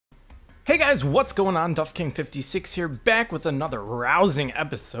guys, what's going on? duffking56 here, back with another rousing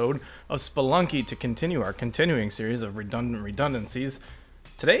episode of Spelunky to continue our continuing series of redundant redundancies.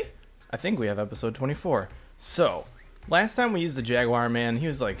 Today, I think we have episode 24. So, last time we used the Jaguar man, he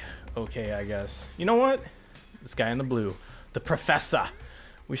was like, okay, I guess. You know what? This guy in the blue, the Professor.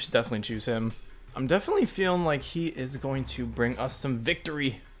 We should definitely choose him. I'm definitely feeling like he is going to bring us some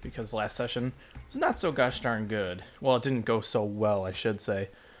victory, because last session was not so gosh darn good. Well, it didn't go so well, I should say.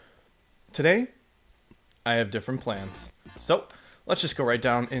 Today, I have different plans. So, let's just go right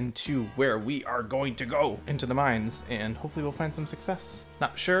down into where we are going to go, into the mines, and hopefully we'll find some success.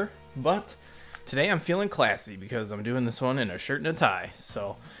 Not sure, but today I'm feeling classy because I'm doing this one in a shirt and a tie.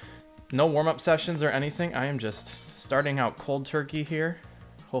 So, no warm-up sessions or anything. I am just starting out cold turkey here.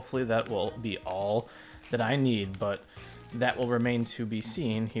 Hopefully that will be all that I need, but that will remain to be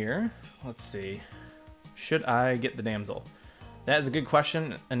seen here. Let's see. Should I get the damsel? That is a good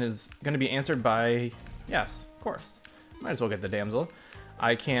question and is going to be answered by yes, of course. Might as well get the damsel.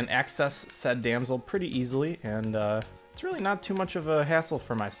 I can access said damsel pretty easily, and it's really not too much of a hassle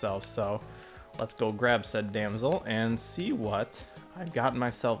for myself. So let's go grab said damsel and see what I've gotten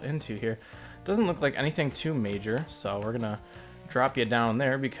myself into here. Doesn't look like anything too major, so we're going to drop you down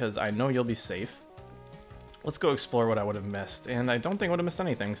there because I know you'll be safe. Let's go explore what I would have missed, and I don't think I would have missed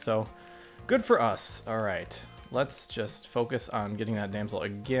anything, so good for us. All right. Let's just focus on getting that damsel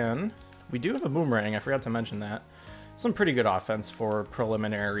again. We do have a boomerang, I forgot to mention that. Some pretty good offense for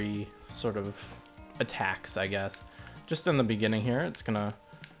preliminary sort of attacks, I guess. Just in the beginning here, it's gonna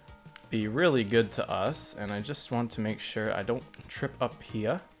be really good to us, and I just want to make sure I don't trip up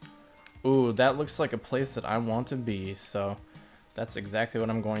here. Ooh, that looks like a place that I want to be, so that's exactly what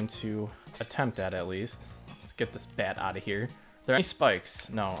I'm going to attempt at least. Let's get this bat out of here. Are there any spikes?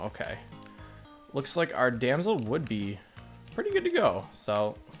 No, okay. Looks like our damsel would be pretty good to go.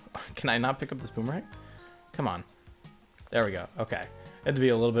 So, can I not pick up this boomerang? Come on. There we go. Okay. Had to be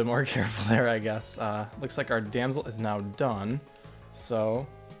a little bit more careful there, I guess. Looks like our damsel is now done. So,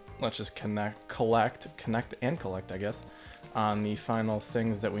 let's just connect, I guess, on the final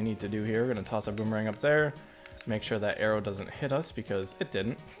things that we need to do here. We're going to toss our boomerang up there. Make sure that arrow doesn't hit us, because it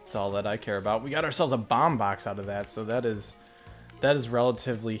didn't. It's all that I care about. We got ourselves a bomb box out of that, so that is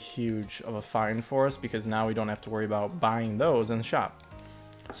relatively huge of a find for us, because now we don't have to worry about buying those in the shop.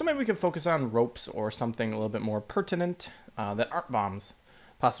 So maybe we can focus on ropes or something a little bit more pertinent that aren't bombs.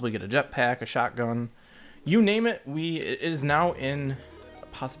 Possibly get a jetpack, a shotgun, you name it. It is now in a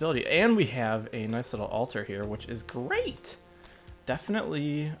possibility, and we have a nice little altar here, which is great.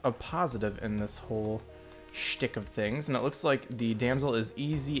 Definitely a positive in this whole shtick of things, and it looks like the damsel is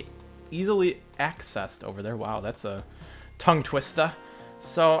easily accessed over there. Wow, that's a tongue twister.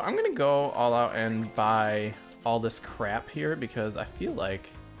 So I'm gonna go all out and buy all this crap here, because I feel like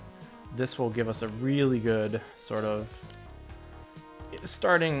this will give us a really good sort of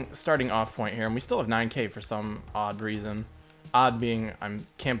starting off point here, and we still have 9k for some odd reason. Odd being I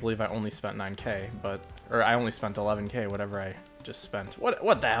can't believe I only spent 9k, or I only spent 11k, whatever I just spent.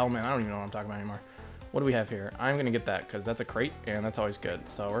 What the hell, man? I don't even know what I'm talking about anymore. What do we have here? I'm gonna get that because that's a crate, and that's always good.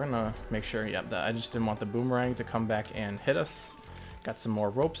 So we're gonna make sure, yeah, that I just didn't want the boomerang to come back and hit us. Got some more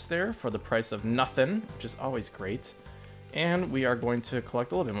ropes there for the price of nothing, which is always great. And we are going to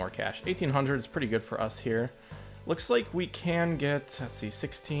collect a little bit more cash. 1800 is pretty good for us here. Looks like we can get, let's see,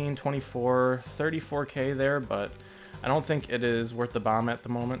 16, 24, 34k there, but I don't think it is worth the bomb at the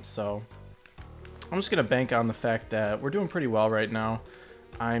moment. So I'm just gonna bank on the fact that we're doing pretty well right now.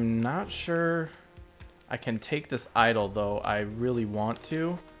 I'm not sure I can take this idol, though. I really want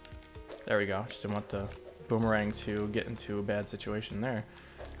to. There we go. Just didn't want the boomerang to get into a bad situation there.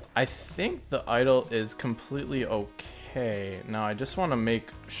 I think the idol is completely okay. Now, I just want to make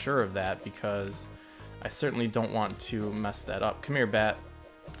sure of that, because I certainly don't want to mess that up. Come here, bat.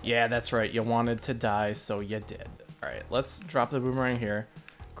 Yeah, that's right. You wanted to die, so you did. All right, let's drop the boomerang here.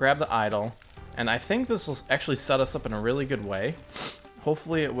 Grab the idol. And I think this will actually set us up in a really good way.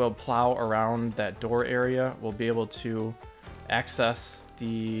 Hopefully it will plow around that door area. We'll be able to access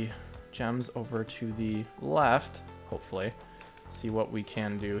the gems over to the left, hopefully. See what we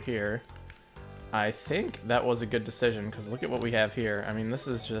can do here. I think that was a good decision, because look at what we have here. I mean, this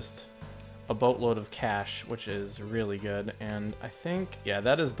is just a boatload of cash, which is really good. And I think, yeah,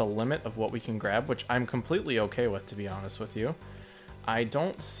 that is the limit of what we can grab, which I'm completely okay with, to be honest with you. I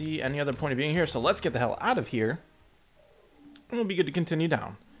don't see any other point of being here, so let's get the hell out of here. And it'll be good to continue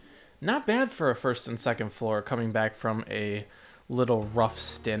down. Not bad for a first and second floor, coming back from a little rough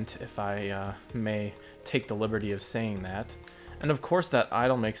stint, if I may take the liberty of saying that. And of course that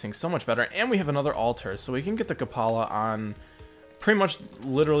idol makes things so much better, and we have another altar, so we can get the Kapala on pretty much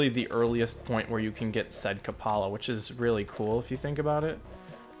literally the earliest point where you can get said Kapala, which is really cool if you think about it.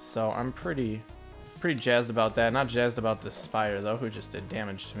 So I'm pretty jazzed about that. Not jazzed about this spider though, who just did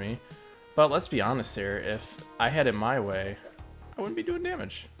damage to me. But let's be honest here, if I had it my way, I wouldn't be doing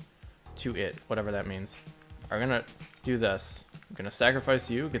damage to it, whatever that means. I'm gonna do this. I'm gonna sacrifice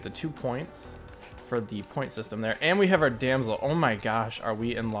you, get the 2 points for the point system there, and we have our damsel. Oh my gosh, are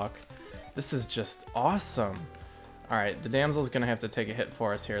we in luck? This is just awesome. Alright, the damsel's gonna have to take a hit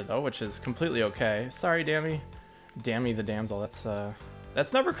for us here though, which is completely okay. Sorry, Dammy. Dammy the damsel.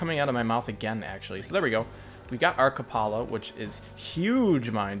 That's never coming out of my mouth again, actually. So there we go. We got our Kapala, which is huge,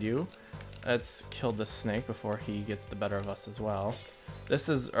 mind you. Let's kill this snake before he gets the better of us as well. This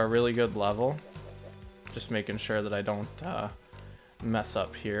is a really good level. Just making sure that I don't mess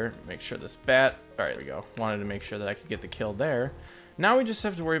up here. Make sure this bat... Alright, there we go. Wanted to make sure that I could get the kill there. Now we just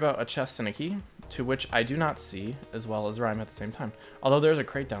have to worry about a chest and a key, to which I do not see, as well as Rhyme at the same time. Although there's a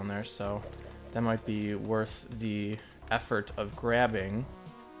crate down there, so that might be worth the effort of grabbing.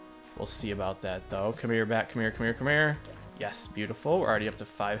 We'll see about that, though. Come here, bat. Come here, come here, come here. Yes, beautiful. We're already up to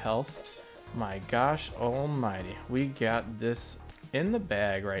 5 health. My gosh almighty. We got this in the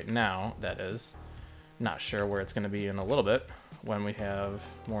bag right now, that is. Not sure where it's going to be in a little bit when we have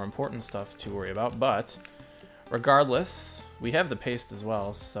more important stuff to worry about, but regardless, we have the paste as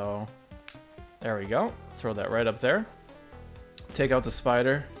well, so there we go. Throw that right up there. Take out the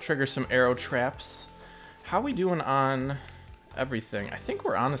spider, trigger some arrow traps. How we doing on everything? I think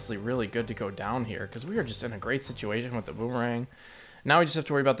we're honestly really good to go down here because we are just in a great situation with the boomerang. Now we just have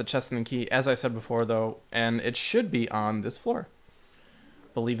to worry about the chest and the key, as I said before though, and it should be on this floor.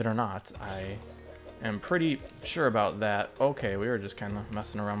 Believe it or not, I am pretty sure about that. Okay, we were just kind of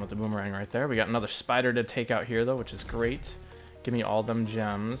messing around with the boomerang right there. We got another spider to take out here though, which is great. Give me all them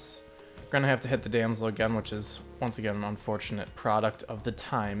gems. We're gonna have to hit the damsel again, which is once again an unfortunate product of the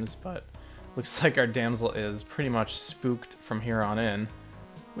times, but looks like our damsel is pretty much spooked from here on in,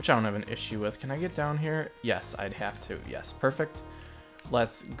 which I don't have an issue with. Can I get down here? Yes, I'd have to. Yes, perfect.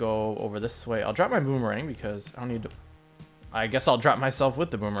 Let's go over this way. I'll drop my boomerang because I don't need to... I guess I'll drop myself with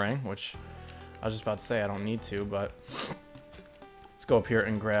the boomerang, which I was just about to say I don't need to, but let's go up here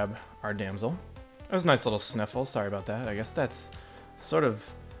and grab our damsel. That was a nice little sniffle. Sorry about that. I guess that's sort of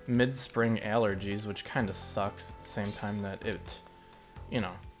mid-spring allergies, which kind of sucks at the same time that it, you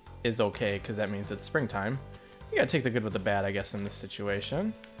know, is okay because that means it's springtime. You gotta take the good with the bad, I guess, in this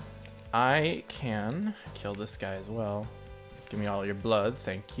situation. I can kill this guy as well. Give me all your blood,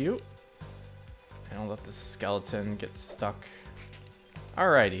 thank you. And I'll let this skeleton get stuck.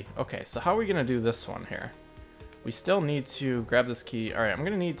 Alrighty, okay, so how are we gonna do this one here? We still need to grab this key. Alright, I'm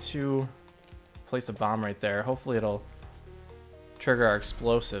gonna need to place a bomb right there. Hopefully it'll trigger our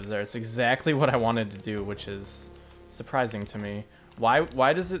explosives there. It's exactly what I wanted to do, which is surprising to me. Why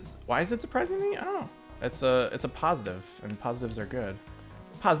is it surprising to me? I don't know. It's a positive, and positives are good.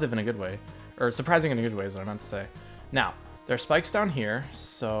 Positive in a good way. Or surprising in a good way is what I meant to say. Now, there are spikes down here,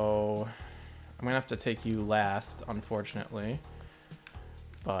 so I'm gonna have to take you last, unfortunately.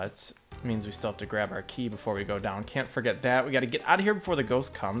 But it means we still have to grab our key before we go down. Can't forget that. We gotta get out of here before the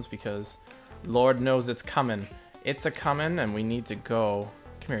ghost comes because Lord knows it's coming. It's a coming and we need to go.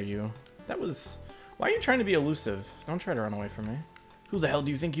 Come here, you. That was... Why are you trying to be elusive? Don't try to run away from me. Who the hell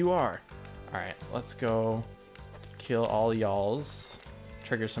do you think you are? Alright, let's go kill all y'alls.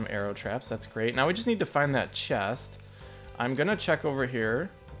 Trigger some arrow traps. That's great. Now we just need to find that chest. I'm gonna check over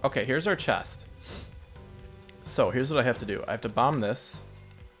here. Okay, here's our chest. So here's what I have to do. I have to bomb this.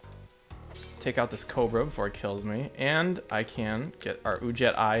 Take out this cobra before it kills me. And I can get our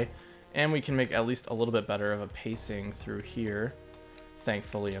Ujet Eye. And we can make at least a little bit better of a pacing through here.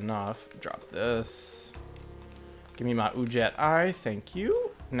 Thankfully enough. Drop this. Give me my Ujet Eye. Thank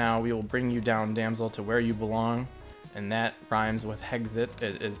you. Now we will bring you down, damsel, to where you belong. And that rhymes with hexit.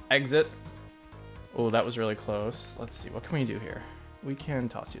 It is exit. Oh, that was really close. Let's see. What can we do here? We can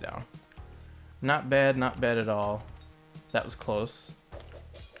toss you down. Not bad at all. That was close.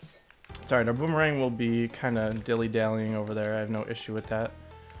 Sorry, our boomerang will be kind of dilly-dallying over there. I have no issue with that.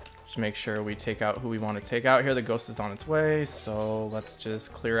 Just make sure we take out who we want to take out here. The ghost is on its way, so let's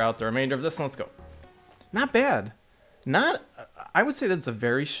just clear out the remainder of this and let's go. Not bad. I would say that's a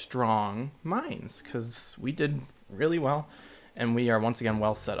very strong mines because we did really well and we are once again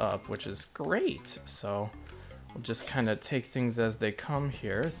well set up, which is great. So we'll just kind of take things as they come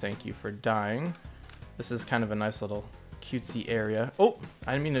here. Thank you for dying. This is kind of a nice little cutesy area. Oh,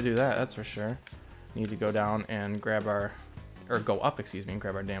 I didn't mean to do that, that's for sure. Need to go down and grab our, or go up, excuse me, and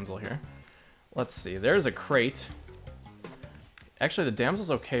grab our damsel here. Let's see, there's a crate. Actually, the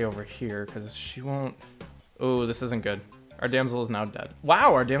damsel's okay over here because she won't... Oh, this isn't good. Our damsel is now dead.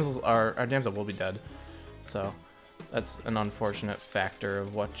 Wow, our damsel will be dead. So that's an unfortunate factor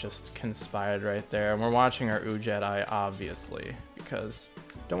of what just conspired right there. And we're watching our Jedi, obviously, because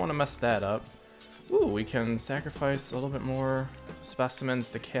don't want to mess that up. Ooh, we can sacrifice a little bit more specimens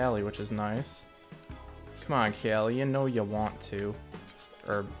to Callie, which is nice. Come on, Callie, you know you want to.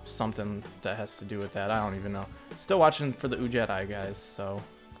 Or something that has to do with that, I don't even know. Still watching for the Jedi, guys, so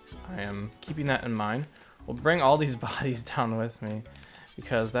I am keeping that in mind. We'll bring all these bodies down with me,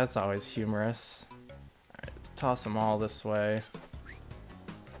 because that's always humorous. Alright, toss them all this way.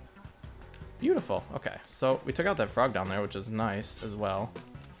 Beautiful. Okay, so we took out that frog down there, which is nice as well.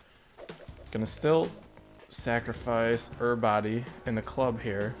 Gonna still sacrifice her body in the club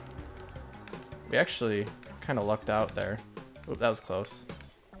here. We actually kind of lucked out there. Oop, that was close.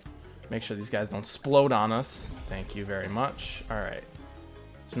 Make sure these guys don't explode on us. Thank you very much. Alright.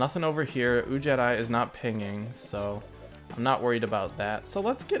 There's nothing over here. Jedi is not pinging, so I'm not worried about that. So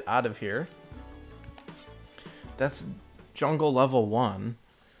let's get out of here. That's jungle level 1.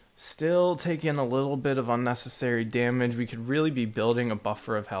 Still taking a little bit of unnecessary damage. We could really be building a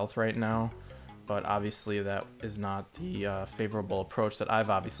buffer of health right now, but obviously that is not the favorable approach that I've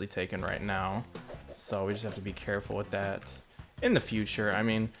obviously taken right now. So we just have to be careful with that in the future. I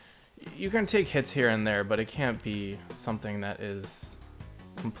mean, you can take hits here and there, but it can't be something that is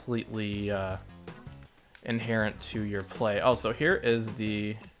completely inherent to your play. Oh, so here is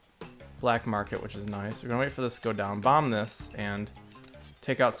the black market, which is nice. We're gonna wait for this to go down, bomb this, and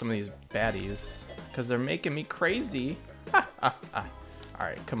take out some of these baddies, because they're making me crazy.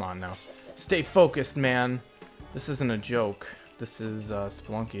 Alright, come on now. Stay focused, man. This isn't a joke. This is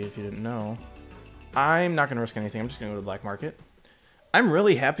Spelunky, if you didn't know. I'm not going to risk anything. I'm just going to go to the black market. I'm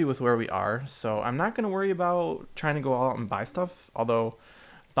really happy with where we are, so I'm not going to worry about trying to go out and buy stuff, although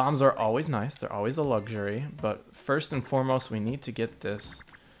bombs are always nice. They're always a luxury, but first and foremost, we need to get this,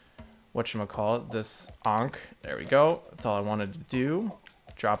 whatchamacallit, this Ankh. There we go. That's all I wanted to do.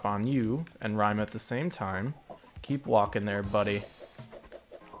 Drop on you and rhyme at the same time. Keep walking there, buddy.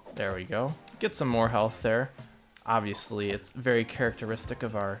 There we go. Get some more health there. Obviously, it's very characteristic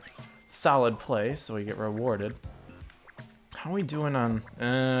of our solid play, so we get rewarded. How are we doing on...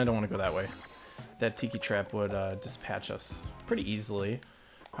 I don't want to go that way. That tiki trap would dispatch us pretty easily.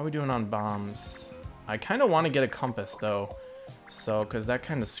 How are we doing on bombs? I kind of want to get a compass, though. So, because that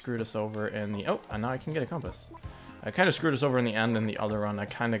kind of screwed us over in the... Oh, and now I can get a compass. I kind of screwed us over in the end in the other run. I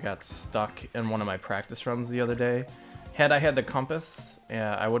kind of got stuck in one of my practice runs the other day. Had I had the compass,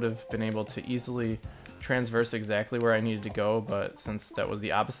 I would have been able to easily transverse exactly where I needed to go, but since that was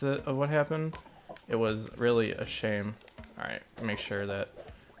the opposite of what happened, it was really a shame. Alright, make sure that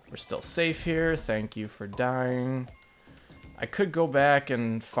we're still safe here. Thank you for dying. I could go back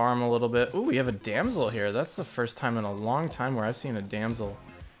and farm a little bit. Ooh, we have a damsel here. That's the first time in a long time where I've seen a damsel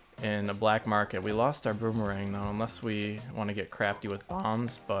in a black market. We lost our boomerang though, unless we want to get crafty with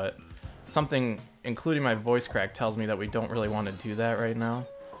bombs, but something, including my voice crack, tells me that we don't really want to do that right now.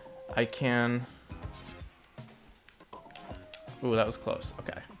 I can... Ooh, that was close.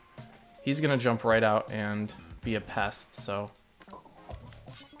 Okay. He's going to jump right out and be a pest, so...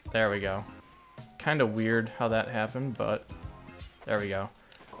 There we go. Kind of weird how that happened, but there we go.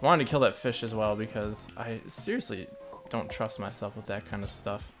 I wanted to kill that fish as well because I seriously don't trust myself with that kind of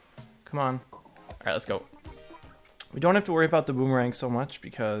stuff. Come on. Alright, let's go. We don't have to worry about the boomerang so much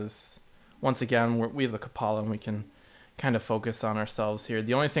because, once again, we have the Kapala and we can kind of focus on ourselves here.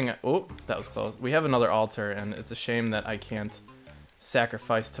 The only thing... Oh, that was close. We have another altar, and it's a shame that I can't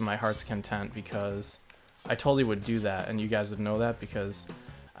sacrifice to my heart's content because I totally would do that, and you guys would know that because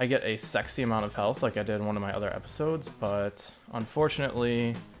I get a sexy amount of health like I did in one of my other episodes, but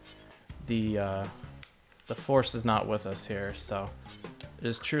unfortunately the force is not with us here, so it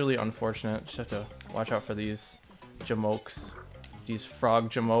is truly unfortunate. Just have to watch out for these jamokes, these frog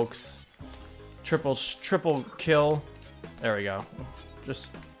jamokes. Triple kill. There we go. Just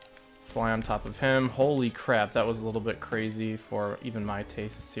fly on top of him. Holy crap, that was a little bit crazy for even my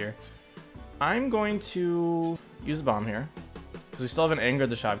tastes here. I'm going to use a bomb here because we still haven't angered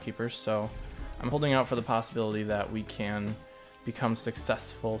the shopkeepers, so I'm holding out for the possibility that we can become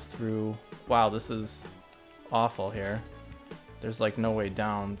successful through... Wow, this is awful here. There's like no way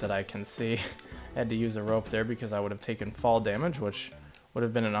down that I can see. I had to use a rope there because I would have taken fall damage, which would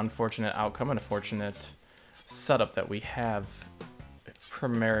have been an unfortunate outcome and a fortunate setup that we have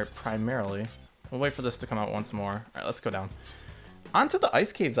primarily. We'll wait for this to come out once more. All right, let's go down. Onto the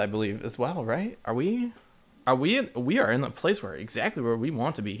ice caves, I believe, as well, right? We are in the place exactly where we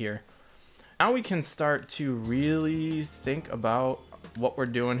want to be here. Now we can start to really think about what we're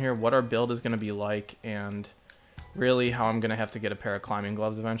doing here, what our build is going to be like, and really how I'm going to have to get a pair of climbing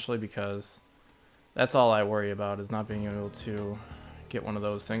gloves eventually, because that's all I worry about, is not being able to get one of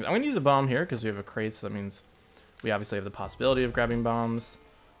those things. I'm going to use a bomb here because we have a crate, so that means we obviously have the possibility of grabbing bombs.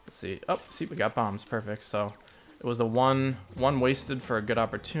 Let's see. Oh, see, we got bombs. Perfect. So it was a one wasted for a good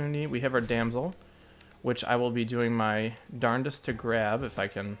opportunity. We have our damsel, which I will be doing my darndest to grab if I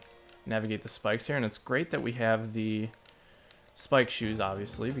can navigate the spikes here. And it's great that we have the spike shoes,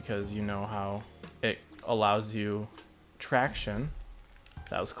 obviously, because you know how it allows you traction.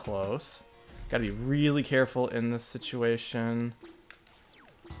 That was close. Gotta be really careful in this situation.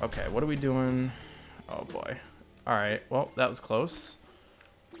 Okay, what are we doing? Oh boy. Alright, well, that was close.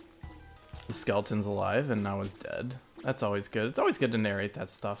 The skeleton's alive and now is dead. That's always good. It's always good to narrate that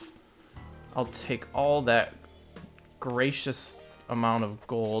stuff. I'll take all that gracious amount of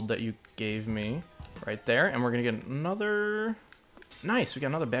gold that you gave me right there, and we're gonna get another... Nice, we got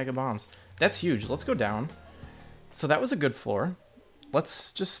another bag of bombs. That's huge. Let's go down. So that was a good floor.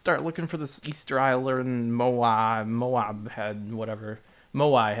 Let's just start looking for this Easter Island Moab head, whatever.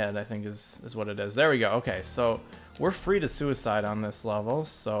 Moai head, I think is what it is. There we go. Okay, so we're free to suicide on this level,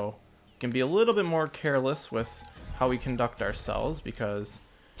 so we can be a little bit more careless with how we conduct ourselves, because,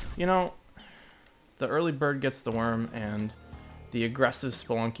 you know, the early bird gets the worm, and the aggressive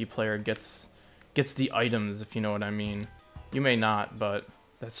Spelunky player gets the items, if you know what I mean. You may not, but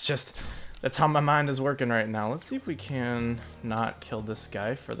that's how my mind is working right now. Let's see if we can not kill this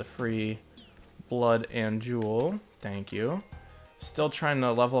guy for the free blood and jewel. Thank you. Still trying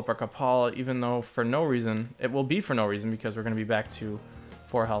to level up our Kapala, even though for no reason, it will be for no reason, because we're going to be back to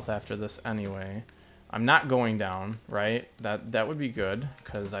 4 health after this anyway. I'm not going down, right? That would be good,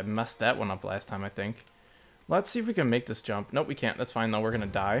 because I messed that one up last time, I think. Let's see if we can make this jump. Nope, we can't. That's fine, though. We're going to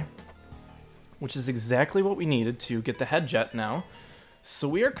die, which is exactly what we needed to get the head jet now. So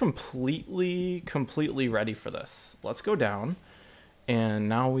we are completely ready for this. Let's go down. And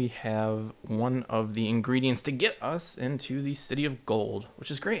now we have one of the ingredients to get us into the City of Gold,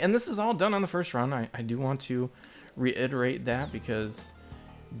 which is great. And this is all done on the first run. I do want to reiterate that, because,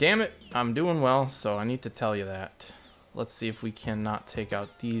 damn it, I'm doing well, so I need to tell you that. Let's see if we cannot take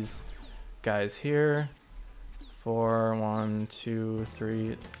out these guys here. 4, 1, 2,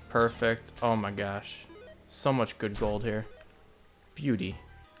 3. Perfect. Oh my gosh. So much good gold here. Beauty.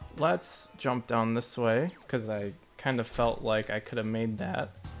 Let's jump down this way, because I kind of felt like I could have made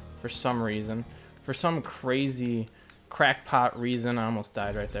that for some reason. For some crazy crackpot reason, I almost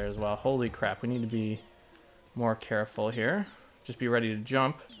died right there as well. Holy crap, we need to be more careful here. Just be ready to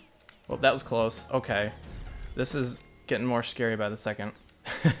jump. Well, that was close. Okay. This is getting more scary by the second.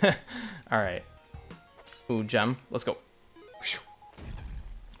 Alright. Ooh, gem. Let's go.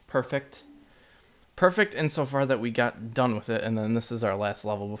 Perfect. Perfect insofar that we got done with it, and then this is our last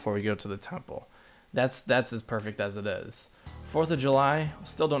level before we go to the temple. That's as perfect as it is. 4th of July,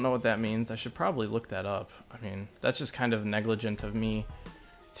 still don't know what that means. I should probably look that up. I mean, that's just kind of negligent of me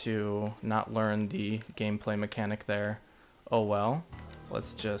to not learn the gameplay mechanic there. Oh well.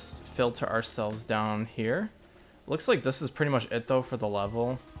 Let's just filter ourselves down here. Looks like this is pretty much it though for the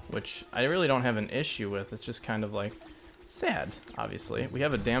level, which I really don't have an issue with. It's just kind of like sad, obviously. We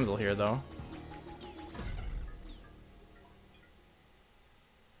have a damsel here though.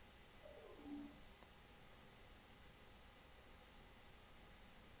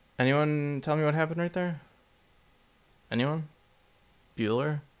 Anyone tell me what happened right there? Anyone?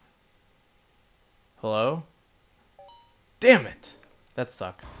 Bueller? Hello? Damn it! That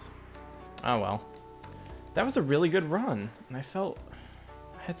sucks. Oh well. That was a really good run, and I felt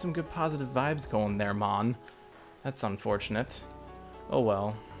I had some good positive vibes going there, Mon. That's unfortunate. Oh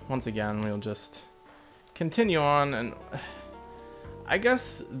well. Once again, we'll just continue on, and I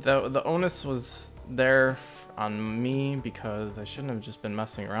guess the onus was there on me, because I shouldn't have just been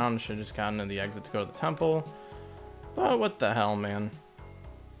messing around. I should have just gotten to the exit to go to the temple. But what the hell, man.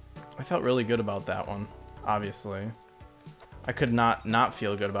 I felt really good about that one, obviously. I could not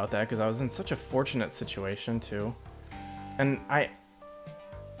feel good about that, because I was in such a fortunate situation, too. And I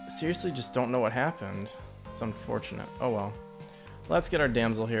seriously just don't know what happened. It's unfortunate. Oh, well. Let's get our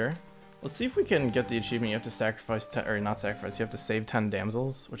damsel here. Let's see if we can get the achievement. You have to sacrifice, or not sacrifice, you have to save 10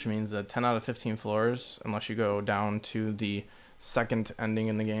 damsels, which means that 10 out of 15 floors, unless you go down to the second ending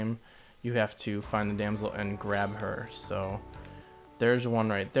in the game, you have to find the damsel and grab her. So there's one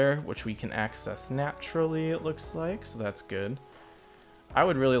right there, which we can access naturally, it looks like, so that's good. I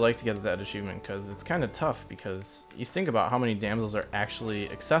would really like to get that achievement, because it's kind of tough, because you think about how many damsels are actually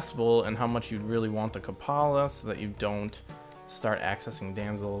accessible and how much you'd really want the Kapala so that you don't start accessing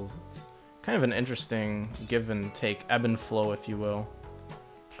damsels. It's kind of an interesting give and take, ebb and flow, if you will.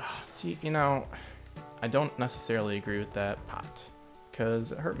 See, you know, I don't necessarily agree with that, pot,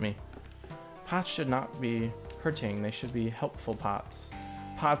 because it hurt me. Pots should not be hurting. They should be helpful pots.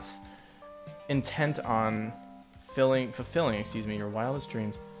 Pots intent on fulfilling, excuse me, your wildest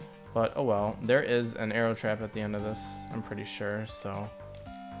dreams. But oh well, there is an arrow trap at the end of this, I'm pretty sure, so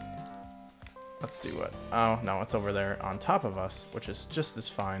let's see what, oh no, it's over there on top of us, which is just as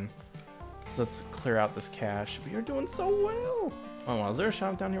fine. So let's clear out this cache. We are doing so well. Oh well, is there a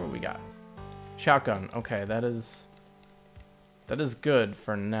shot down here? What we got? Shotgun. Okay, that is good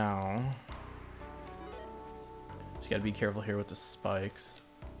for now. Just gotta be careful here with the spikes.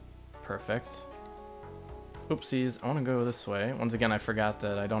 Perfect. Oopsies, I want to go this way. Once again, I forgot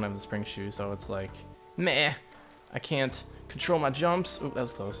that I don't have the spring shoe, so it's like, meh, I can't control my jumps. Oop, that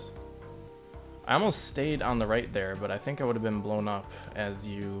was close. I almost stayed on the right there, but I think I would have been blown up, as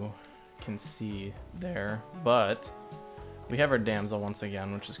you can see there. But we have our damsel once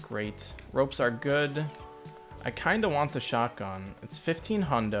again, which is great. Ropes are good. I kind of want the shotgun. It's 15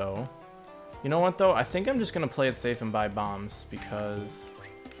 hundo. You know what, though? I think I'm just going to play it safe and buy bombs, because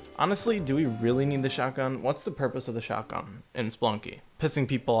honestly, do we really need the shotgun? What's the purpose of the shotgun in Spelunky? Pissing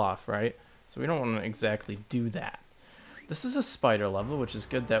people off, right? So we don't want to exactly do that. This is a spider level, which is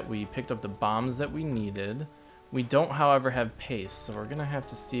good that we picked up the bombs that we needed. We don't, however, have pace, so we're going to have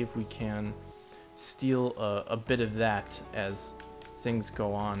to see if we can steal a bit of that as things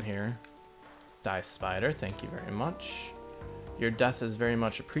go on here. Die, spider. Thank you very much. Your death is very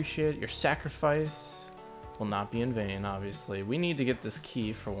much appreciated. Your sacrifice will not be in vain, obviously. We need to get this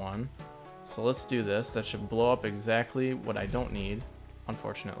key for one. So let's do this. That should blow up exactly what I don't need,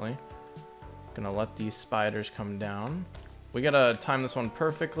 unfortunately. Gonna let these spiders come down. We gotta time this one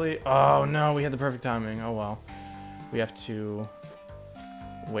perfectly. Oh no, we had the perfect timing. Oh well. We have to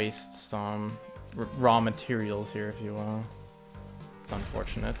waste some raw materials here, if you will. It's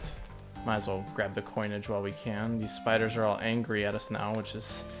unfortunate. Might as well grab the coinage while we can. These spiders are all angry at us now, which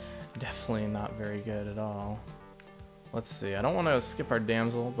is definitely not very good at all. Let's see. I don't want to skip our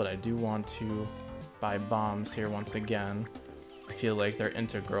damsel, but I do want to buy bombs here once again. I feel like they're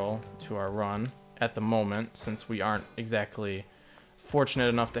integral to our run at the moment, since we aren't exactly fortunate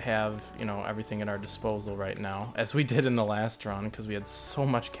enough to have, you know, everything at our disposal right now, as we did in the last run, because we had so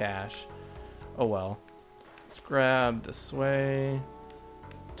much cash. Oh well. Let's grab this way.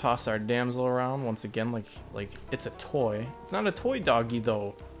 Toss our damsel around once again like it's a toy. It's not a toy doggy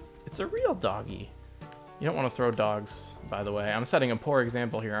though. It's a real doggy. You don't want to throw dogs, by the way. I'm setting a poor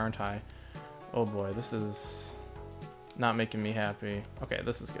example here, aren't I? Oh boy, this is not making me happy. Okay,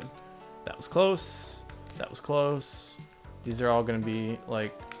 this is good. That was close. That was close. These are all going to be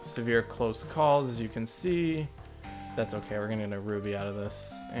like severe close calls, as you can see. That's okay. We're going to get a ruby out of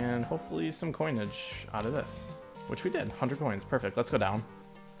this, and hopefully some coinage out of this, which we did. 100 coins. Perfect. Let's go down.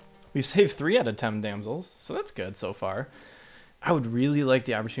 We've saved 3 out of 10 damsels, so that's good so far. I would really like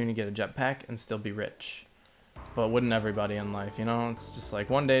the opportunity to get a jetpack and still be rich. But wouldn't everybody in life, you know? It's just like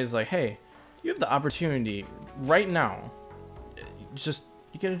one day is like, hey, you have the opportunity right now.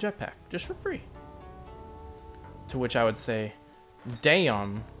 You get a jetpack just for free. To which I would say,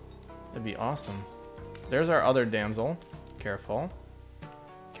 damn, that'd be awesome. There's our other damsel. Careful.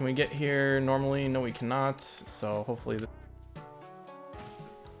 Can we get here normally? No, we cannot. So hopefully...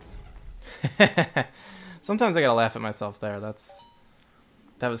 Sometimes I gotta laugh at myself there.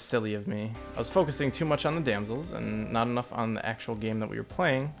 That was silly of me. I was focusing too much on the damsels and not enough on the actual game that we were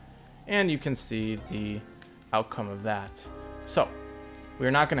playing. And you can see the outcome of that. So, we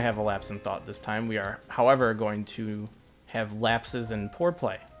are not going to have a lapse in thought this time. We are, however, going to have lapses in poor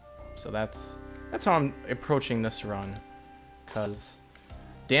play. So that's how I'm approaching this run. Because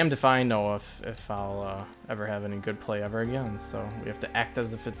damned if I know if I'll ever have any good play ever again. So we have to act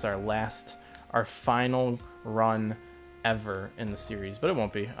as if it's our final run ever in the series. But it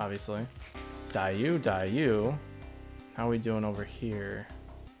won't be, obviously. Die you. How are we doing over here?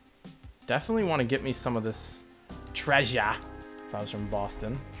 Definitely want to get me some of this treasure if I was from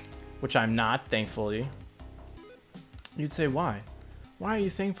Boston, which I'm not, thankfully. You'd say, why? Why are you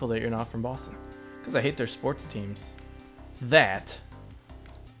thankful that you're not from Boston? Because I hate their sports teams. That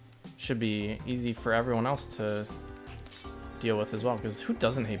should be easy for everyone else to deal with as well, because who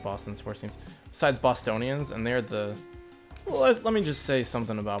doesn't hate Boston sports teams? Besides Bostonians, and they're the... Well, let me just say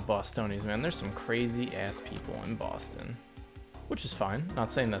something about Bostonians, man. There's some crazy-ass people in Boston, which is fine. Not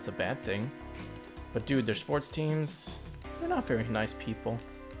saying that's a bad thing. But, dude, their sports teams, they're not very nice people.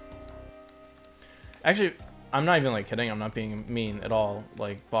 Actually, I'm not even, like, kidding. I'm not being mean at all.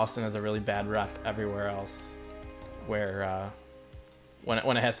 Like, Boston has a really bad rep everywhere else where,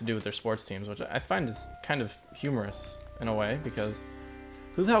 when it has to do with their sports teams, which I find is kind of humorous in a way, because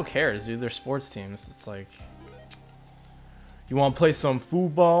Who the hell cares, dude? They're sports teams. It's like, you want to play some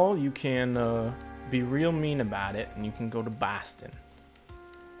football? You can be real mean about it, and you can go to Boston.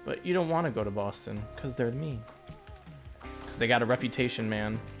 But you don't want to go to Boston because they're mean. Because they got a reputation,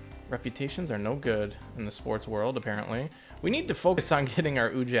 man. Reputations are no good in the sports world, apparently. We need to focus on getting our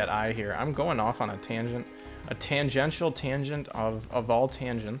Ujet Eye here. I'm going off on a tangent. A tangential tangent of all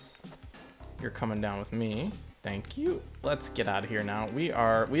tangents. You're coming down with me. Thank you. Let's get out of here now. We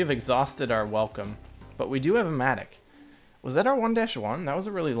have exhausted our welcome. But we do have a Matic. Was that our 1-1? That was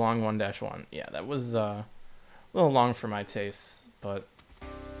a really long 1-1. Yeah, that was a little long for my tastes. But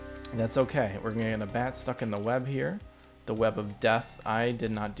that's okay. We're going to get a bat stuck in the web here. The web of death. I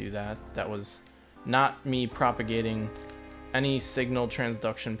did not do that. That was not me propagating any signal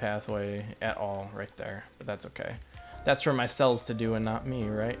transduction pathway at all right there. But that's okay. That's for my cells to do and not me,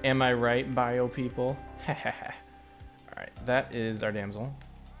 right? Am I right, bio people? Alright, that is our damsel.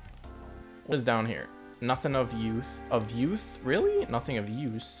 What is down here? Nothing of youth. Of youth? Really? Nothing of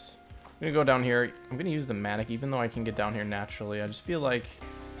use. I'm going to go down here. I'm going to use the Matic, even though I can get down here naturally. I just feel like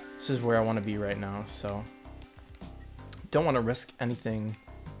this is where I want to be right now, so don't want to risk anything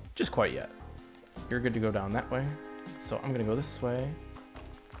just quite yet. You're good to go down that way, so I'm gonna go this way.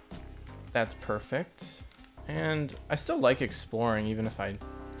 That's perfect. And I still like exploring, even if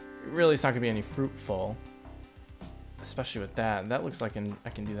really it's not gonna be any fruitful, especially with that. That looks like I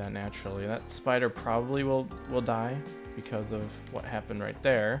can do that naturally. That spider probably will die because of what happened right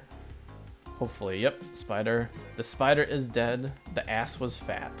there. Hopefully. Yep, spider. The spider is dead. The ass was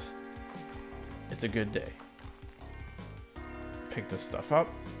fat. It's a good day. Pick this stuff up.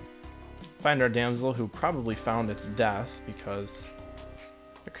 Find our damsel, who probably found its death, because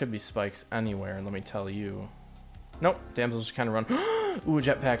there could be spikes anywhere, let me tell you. Nope, damsels just kind of run. Ooh, a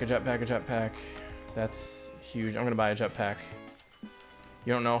jetpack, a jetpack, a jetpack. That's huge. I'm gonna buy a jetpack.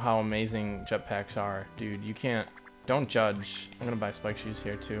 You don't know how amazing jetpacks are, dude. You can't. Don't judge. I'm gonna buy spike shoes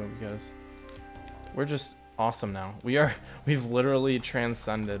here too, because we're just awesome now. We've literally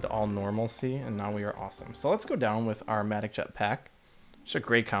transcended all normalcy, and now we are awesome. So let's go down with our Matic jetpack. It's a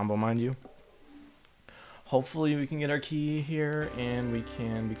great combo, mind you. Hopefully we can get our key here, and we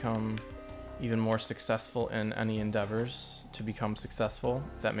can become even more successful in any endeavors to become successful,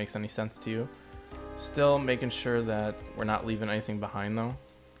 if that makes any sense to you. Still making sure that we're not leaving anything behind, though,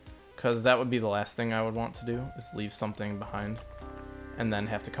 because that would be the last thing I would want to do, is leave something behind and then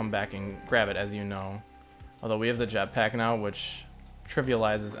have to come back and grab it, as you know. Although we have the jetpack now, which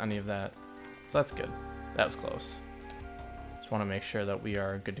trivializes any of that. So that's good. That was close. Just want to make sure that we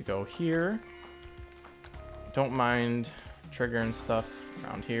are good to go here. Don't mind triggering stuff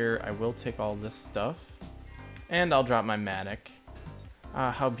around here. I will take all this stuff. And I'll drop my Matic.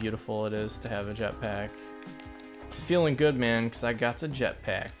 Ah, how beautiful it is to have a jetpack. Feeling good, man, because I got a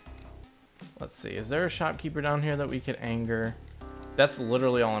jetpack. Let's see. Is there a shopkeeper down here that we could anger? That's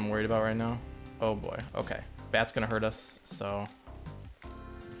literally all I'm worried about right now. Oh boy. Okay. Bat's gonna hurt us, so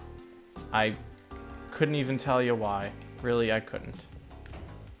I couldn't even tell you why. Really, I couldn't.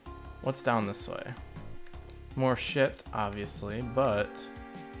 What's down this way? More shit, obviously, but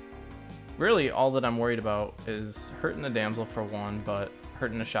really all that I'm worried about is hurting the damsel for one, but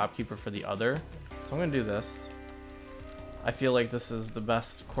hurting the shopkeeper for the other. So I'm gonna do this. I feel like this is the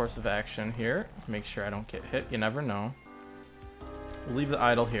best course of action here. Make sure I don't get hit. You never know. We'll leave the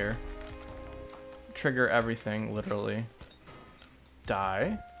idol here. Trigger everything, literally.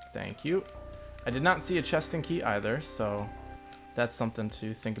 Die. Thank you. I did not see a chest and key either, so that's something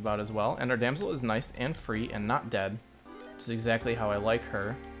to think about as well. And our damsel is nice and free and not dead, which is exactly how I like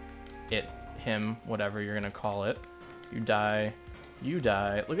her. It, him, whatever you're gonna call it. You die. You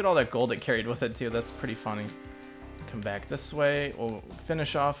die. Look at all that gold it carried with it too. That's pretty funny. Come back this way. We'll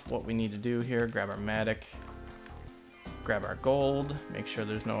finish off what we need to do here. Grab our Matic. Grab our gold. Make sure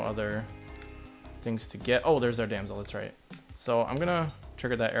there's no other things to get. Oh, there's our damsel. That's right. So I'm gonna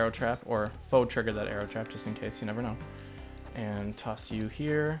trigger that arrow trap, or faux trigger that arrow trap, just in case. You never know. And toss you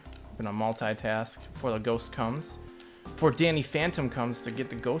here. I'm gonna multitask before the ghost comes. Before Danny Phantom comes to get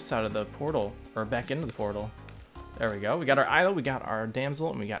the ghost out of the portal, or back into the portal. There we go. We got our idol, we got our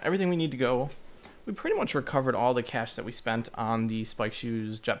damsel, and we got everything we need to go. We pretty much recovered all the cash that we spent on the Spike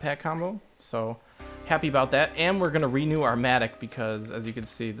Shoes jetpack combo. So happy about that. And we're gonna renew our Matic because, as you can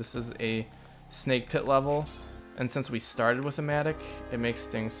see, this is a snake pit level. And since we started with a Matic, it makes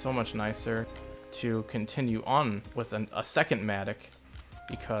things so much nicer to continue on with a second Matic,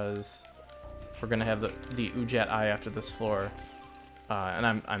 because we're gonna have the Ujet Eye after this floor, and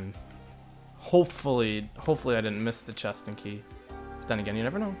I'm hopefully I didn't miss the chest and key. But then again, you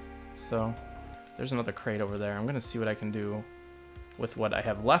never know. So there's another crate over there. I'm gonna see what I can do with what I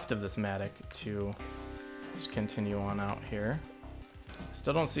have left of this Matic to just continue on out here.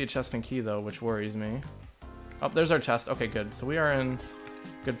 Still don't see a chest and key though, which worries me. Oh, there's our chest. Okay, good. So we are in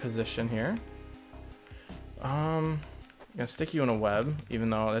good position here. Gonna stick you in a web, even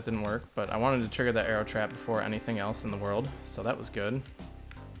though that didn't work, but I wanted to trigger that arrow trap before anything else in the world, so that was good.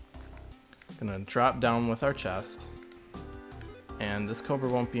 Gonna drop down with our chest, and this Cobra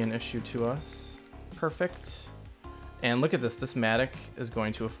won't be an issue to us. Perfect. And look at this. This Matic is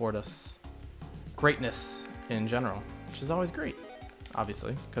going to afford us greatness in general, which is always great,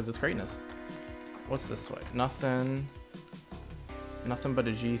 obviously, because it's greatness. What's this way? Nothing. Nothing but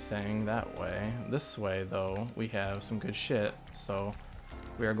a G thing that way. This way, though, we have some good shit, so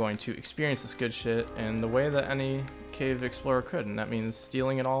we are going to experience this good shit in the way that any cave explorer could, and that means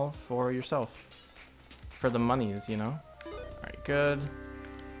stealing it all for yourself. For the monies, you know? Alright, good.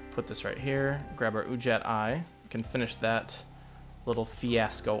 Put this right here. Grab our Ujat Eye. We can finish that little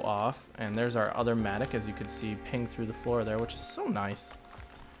fiasco off, and there's our other Matic, as you can see, ping through the floor there, which is so nice.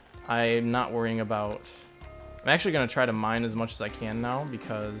 I'm not worrying about... I'm actually going to try to mine as much as I can now,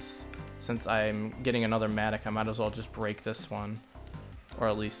 because since I'm getting another Matic, I might as well just break this one. Or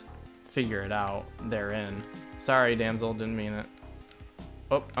at least figure it out therein. Sorry, damsel, didn't mean it.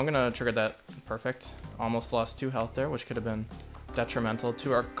 Oh, I'm going to trigger that. Perfect. Almost lost 2 health there, which could have been detrimental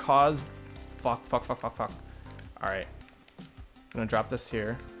to our cause. Fuck. Alright. I'm going to drop this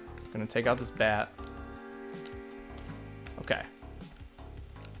here. I'm going to take out this bat. Okay.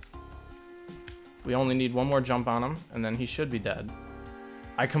 We only need one more jump on him, and then he should be dead.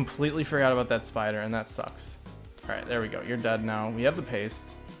 I completely forgot about that spider, and that sucks. Alright, there we go. You're dead now. We have the paste,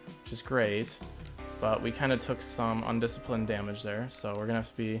 which is great, but we kind of took some undisciplined damage there, so we're going to have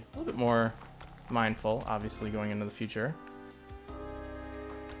to be a little bit more mindful, obviously, going into the future.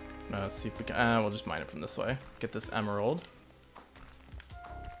 Let's see if we can... we'll just mine it from this way. Get this emerald.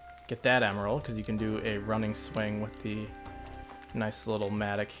 Get that emerald, because you can do a running swing with the... nice little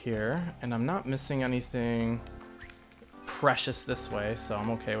Matic here, and I'm not missing anything precious this way, so I'm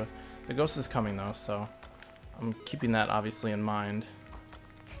okay with... The ghost is coming though, so I'm keeping that obviously in mind.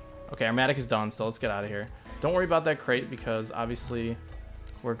 Okay, our Matic is done, so let's get out of here. Don't worry about that crate, because obviously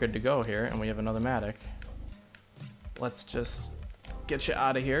we're good to go here, and we have another Matic. Let's just get you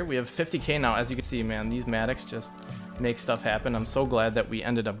out of here. We have 50k now, as you can see, man. These Matics just make stuff happen. I'm so glad that we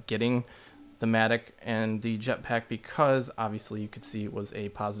ended up getting the Matic and the jetpack, because obviously you could see it was a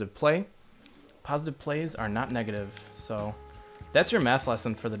positive play. Positive plays are not negative. So that's your math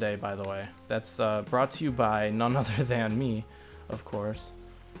lesson for the day, by the way. That's brought to you by none other than me, of course.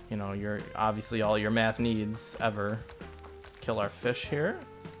 You know, obviously all your math needs ever. Kill our fish here,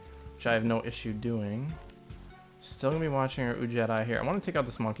 which I have no issue doing. Still gonna be watching our Ujedi here. I want to take out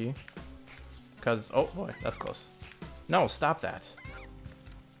this monkey, because, oh boy, that's close. No, stop that.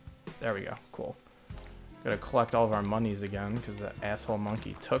 There we go. Cool. Gotta collect all of our monies again, because that asshole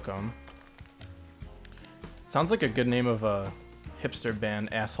monkey took them. Sounds like a good name of a hipster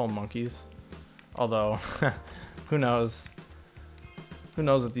band, Asshole Monkeys. Although, who knows? Who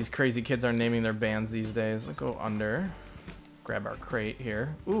knows what these crazy kids are naming their bands these days. Let's go under. Grab our crate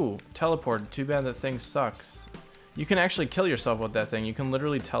here. Ooh, teleport. Too bad that thing sucks. You can actually kill yourself with that thing. You can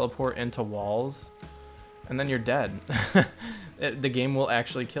literally teleport into walls, and then you're dead. The game will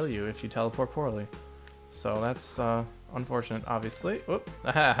actually kill you if you teleport poorly. So that's unfortunate, obviously. Whoop.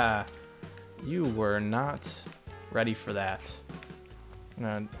 You were not ready for that.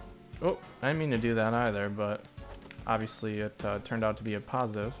 Oh, I didn't mean to do that either, but obviously it turned out to be a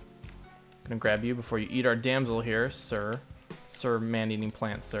positive. Gonna grab you before you eat our damsel here, sir. Sir man-eating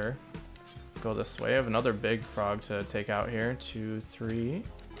plant, sir. Go this way. I have another big frog to take out here. 2, 3.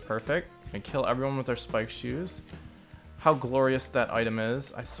 Perfect. Gonna kill everyone with our spike shoes. How glorious that item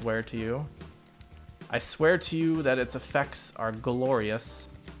is, I swear to you. I swear to you that its effects are glorious,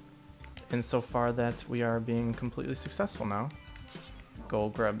 insofar that we are being completely successful now. Go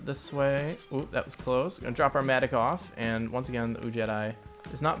grab this way. Ooh, that was close. Gonna drop our Matic off, and once again, the Ujedi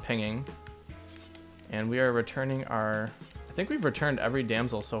is not pinging. And we are returning our... I think we've returned every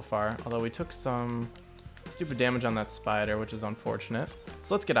damsel so far, although we took some stupid damage on that spider, which is unfortunate.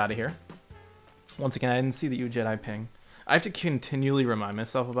 So let's get out of here. Once again, I didn't see the Ujedi ping. I have to continually remind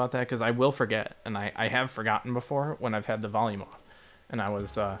myself about that, because I will forget, and I have forgotten before when I've had the volume off, and I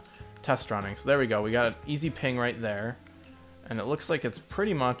was test running. So there we go. We got an easy ping right there, and it looks like it's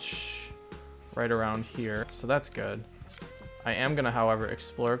pretty much right around here, so that's good. I am going to, however,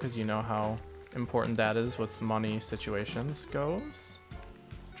 explore, because you know how important that is with money situations goes.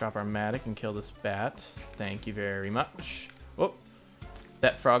 Drop our Matic and kill this bat. Thank you very much. Whoop.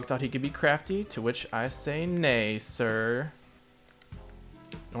 That frog thought he could be crafty, to which I say nay, sir.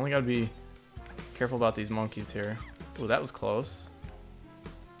 only gotta be careful about these monkeys here. Ooh, that was close.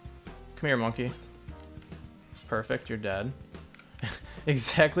 Come here, monkey. Perfect, you're dead.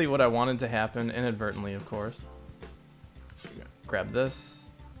 Exactly what I wanted to happen, inadvertently, of course. Grab this.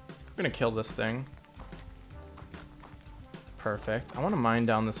 We're gonna kill this thing. Perfect. I want to mine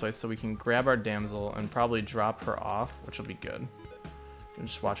down this way so we can grab our damsel and probably drop her off, which will be good. And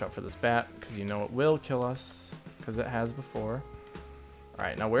just watch out for this bat, because you know it will kill us, because it has before.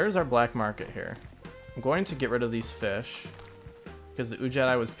 Alright, now where's our black market here? I'm going to get rid of these fish, because the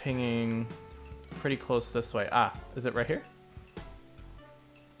Ujedi was pinging pretty close this way. Ah, is it right here?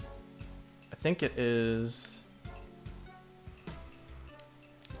 I think it is.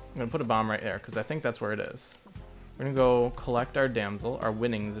 I'm going to put a bomb right there, because I think that's where it is. We're going to go collect our damsel, our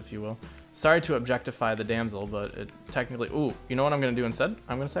winnings, if you will. Sorry to objectify the damsel, but it technically... Ooh, you know what I'm going to do instead?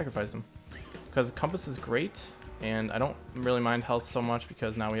 I'm going to sacrifice him. Because compass is great, and I don't really mind health so much,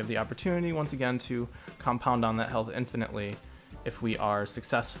 because now we have the opportunity, once again, to compound on that health infinitely if we are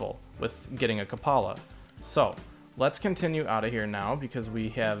successful with getting a Kapala. So, let's continue out of here now, because we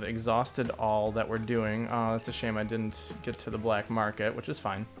have exhausted all that we're doing. Oh, that's a shame I didn't get to the black market, which is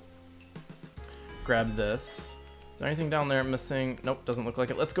fine. Grab this. Is there anything down there missing? Nope, doesn't look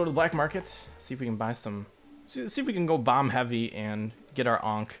like it. Let's go to the black market, see if we can buy some... See if we can go bomb heavy and get our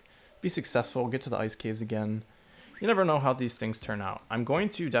Ankh. Be successful, get to the ice caves again. You never know how these things turn out. I'm going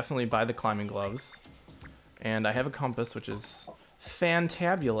to definitely buy the climbing gloves. And I have a compass, which is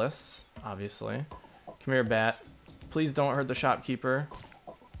fantabulous, obviously. Come here, bat. Please don't hurt the shopkeeper.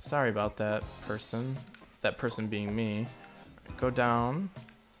 Sorry about that person. That person being me. Go down.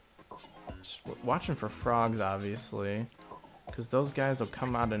 Just watching for frogs, obviously. Because those guys will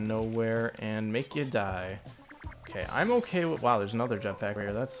come out of nowhere and make you die. Okay, I'm okay with... Wow, there's another jetpack right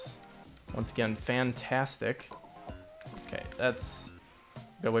here. That's, once again, fantastic. Okay, that's...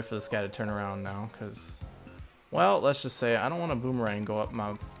 Gotta wait for this guy to turn around now, because... Well, let's just say I don't want a boomerang go up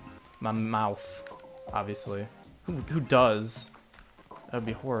my mouth, obviously. Who does? That would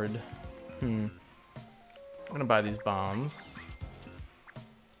be horrid. I'm gonna buy these bombs.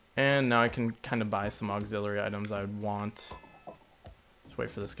 And now I can kind of buy some auxiliary items I would want. Let's wait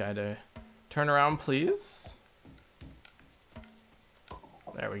for this guy to turn around, please.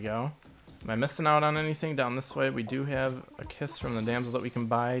 There we go. Am I missing out on anything down this way? We do have a kiss from the damsel that we can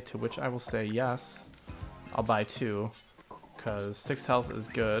buy, to which I will say yes. I'll buy 2, because 6 health is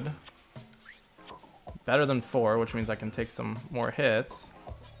good. Better than 4, which means I can take some more hits.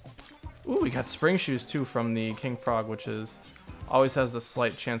 Ooh, we got spring shoes too from the King Frog, which is always has the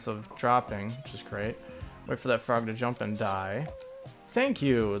slight chance of dropping, which is great. Wait for that frog to jump and die. Thank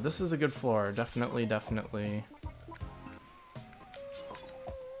you. This is a good floor. Definitely, definitely.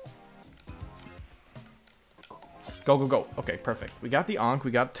 Go, go, go. Okay, perfect. We got the Ankh.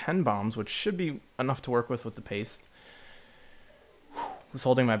 We got 10 bombs, which should be enough to work with the paste. Was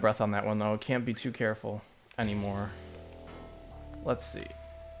holding my breath on that one, though. Can't be too careful anymore. Let's see.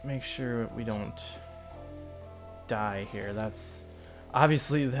 Make sure we don't die here. That's...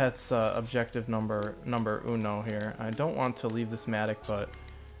 Obviously, that's objective number uno here. I don't want to leave this Matic, but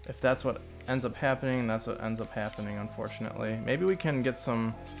if that's what ends up happening, that's what ends up happening, unfortunately. Maybe we can get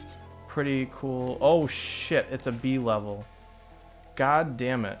some pretty cool... Oh, shit. It's a B level. God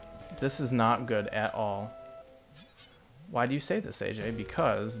damn it. This is not good at all. Why do you say this, AJ?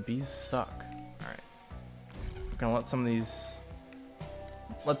 Because bees suck. Alright. I'm gonna let some of these...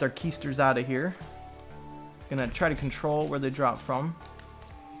 Let their keisters out of here. Gonna try to control where they drop from,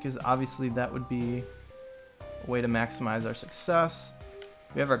 because obviously that would be a way to maximize our success.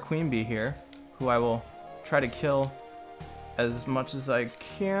 We have our queen bee here, who I will try to kill as much as I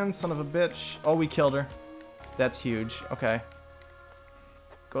can. Son of a bitch. Oh, we killed her. That's huge. Okay.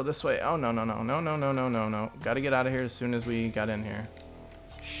 Go this way. Oh, no, no, no, no, no, no, no, no, no. Gotta get out of here as soon as we got in here.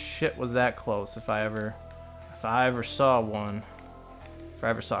 Shit, was that close if I ever saw one. If I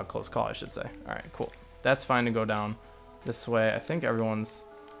ever saw a close call, I should say. Alright, cool. That's fine to go down this way. I think everyone's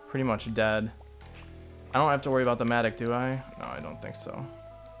pretty much dead. I don't have to worry about the Matic, do I? No, I don't think so.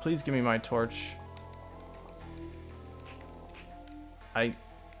 Please give me my torch. I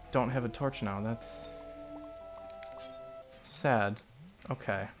don't have a torch now. That's sad.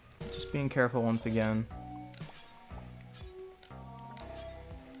 Okay. Just being careful once again.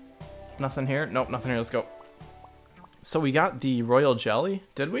 Nothing here? Nope, nothing here. Let's go. So we got the royal jelly,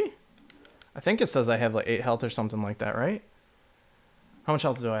 did we? I think it says I have like 8 health or something like that, right? How much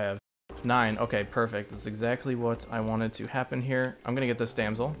health do I have? 9. Okay, perfect. That's exactly what I wanted to happen here. I'm gonna get this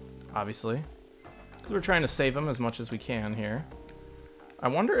damsel, obviously, because we're trying to save him as much as we can here. I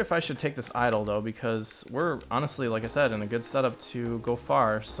wonder if I should take this idol, though, because we're honestly, like I said, in a good setup to go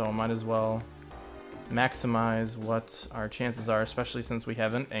far, so might as well maximize what our chances are, especially since we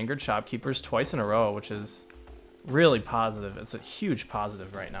haven't angered shopkeepers twice in a row, which is really positive. It's a huge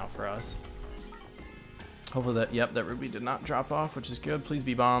positive right now for us. Hopefully that, yep, that ruby did not drop off, which is good. Please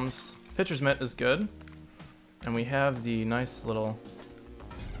be bombs. Pitcher's mitt is good. And we have the nice little...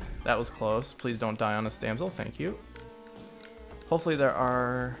 That was close. Please don't die on us, damsel. Thank you. Hopefully there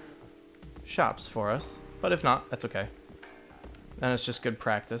are shops for us, but if not, that's okay. Then it's just good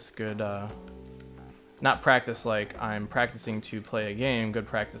practice. Good, not practice like I'm practicing to play a game. Good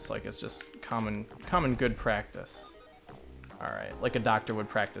practice like it's just common good practice. All right, like a doctor would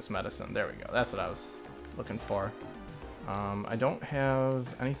practice medicine. There we go. That's what I was looking for. I don't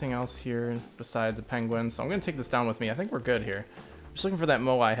have anything else here besides a penguin, so I'm gonna take this down with me. I think we're good here. Just looking for that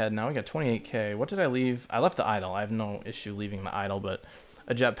Moai head now. We got 28k. What did I leave? I left the idol. I have no issue leaving the idol, but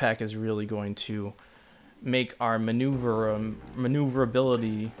a jetpack is really going to make our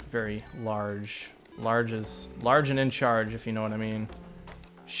maneuverability very large. Large and in charge, if you know what I mean.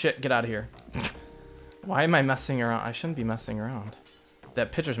 Shit, get out of here. Why am I messing around? I shouldn't be messing around.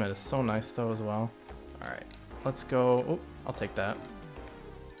 That pitcher's mitt is so nice, though, as well. All right, let's go. Oh, I'll take that.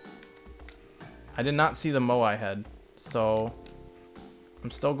 I did not see the Moai head, so... I'm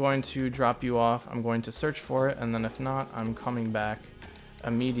still going to drop you off. I'm going to search for it, and then if not, I'm coming back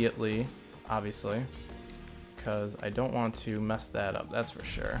immediately, obviously, because I don't want to mess that up, that's for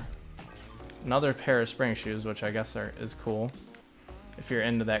sure. Another pair of spring shoes, which I guess is cool if you're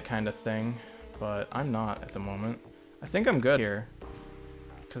into that kind of thing, but I'm not at the moment. I think I'm good here,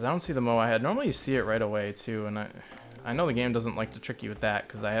 because I don't see the Moai head. Normally you see it right away, too, and I know the game doesn't like to trick you with that,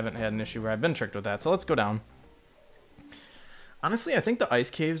 because I haven't had an issue where I've been tricked with that, so let's go down. Honestly, I think the ice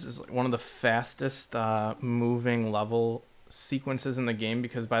caves is one of the fastest moving level sequences in the game,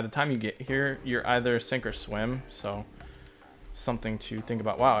 because by the time you get here, you're either sink or swim, so something to think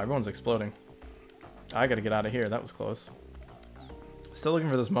about. Wow, everyone's exploding. I gotta get out of here. That was close. Still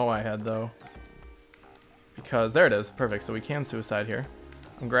looking for this Moai head, though, because there it is. Perfect, so we can suicide here.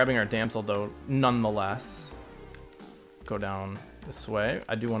 I'm grabbing our damsel, though, nonetheless. Go down this way.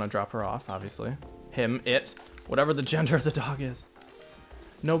 I do want to drop her off, obviously. Him, it. Whatever the gender of the dog is.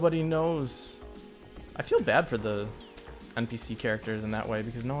 Nobody knows. I feel bad for the NPC characters in that way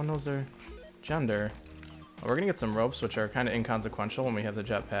because no one knows their gender. Well, we're going to get some ropes, which are kind of inconsequential when we have the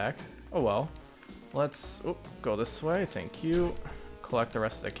jetpack. Oh well. Let's go this way. Thank you. Collect the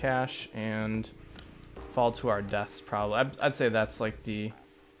rest of the cash and fall to our deaths probably. I'd say that's like the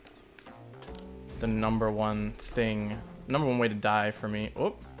number one thing, number one way to die for me.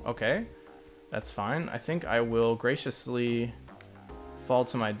 Oh, okay. That's fine. I think I will graciously fall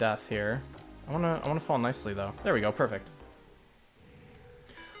to my death here. I wanna fall nicely though. There we go, perfect.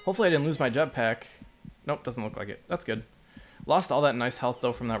 Hopefully I didn't lose my jetpack. Nope, doesn't look like it. That's good. Lost all that nice health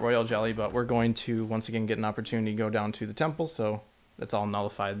though from that royal jelly, but we're going to once again get an opportunity to go down to the temple, so that's all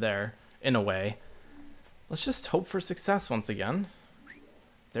nullified there, in a way. Let's just hope for success once again.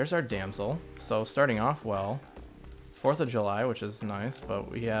 There's our damsel. So starting off well. 4th of July, which is nice, but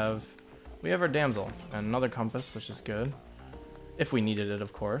we have our damsel and another compass, which is good. If we needed it,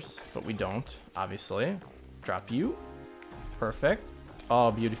 of course, but we don't, obviously. Drop you. Perfect. Oh,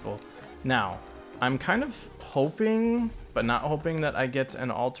 beautiful. Now, I'm kind of hoping, but not hoping that I get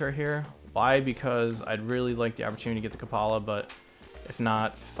an altar here. Why? Because I'd really like the opportunity to get the Kapala, but if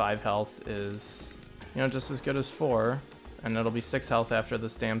not, 5 health is, you know, just as good as 4, and it'll be 6 health after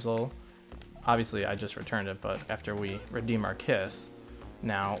this damsel. Obviously, I just returned it, but after we redeem our kiss.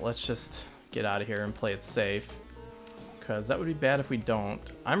 Now, let's just get out of here and play it safe, because that would be bad if we don't.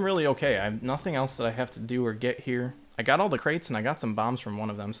 I'm really okay. I have nothing else that I have to do or get here. I got all the crates, and I got some bombs from one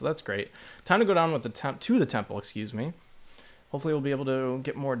of them, so that's great. Time to go down with the temple, excuse me. Hopefully we'll be able to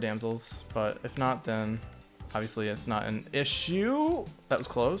get more damsels, but if not, then obviously it's not an issue. That was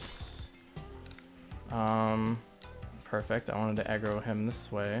close. Perfect. I wanted to aggro him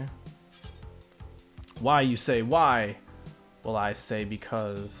this way. Why, you say? Why? Well, I say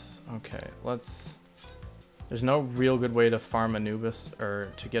because. Okay, let's... There's no real good way to farm Anubis, or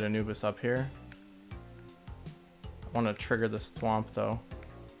to get Anubis up here. I want to trigger this swamp, though.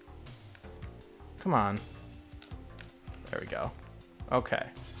 Come on. There we go. Okay.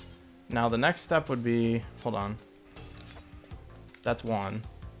 Now the next step would be... Hold on. That's 1.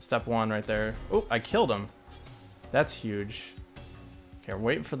 Step 1 right there. Oh, I killed him. That's huge. Okay,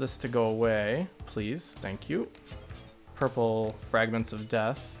 wait for this to go away, please. Thank you. Purple fragments of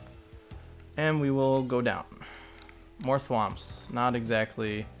death. And we will go down. More thwomps. Not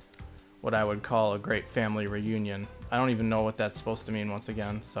exactly what I would call a great family reunion. I don't even know what that's supposed to mean once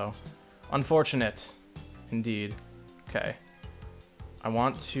again, so unfortunate indeed. Okay. I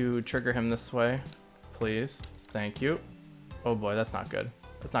want to trigger him this way, please. Thank you. Oh boy, that's not good.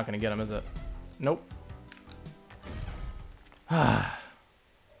 That's not going to get him, is it? Nope.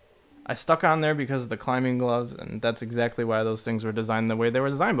 I stuck on there because of the climbing gloves, and that's exactly why those things were designed the way they were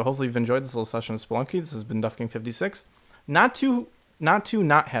designed. But hopefully you've enjoyed this little session of Spelunky. This has been duffking56. Not too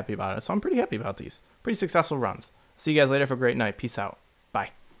not happy about it, so I'm pretty happy about these. Pretty successful runs. See you guys later. Have a great night. Peace out.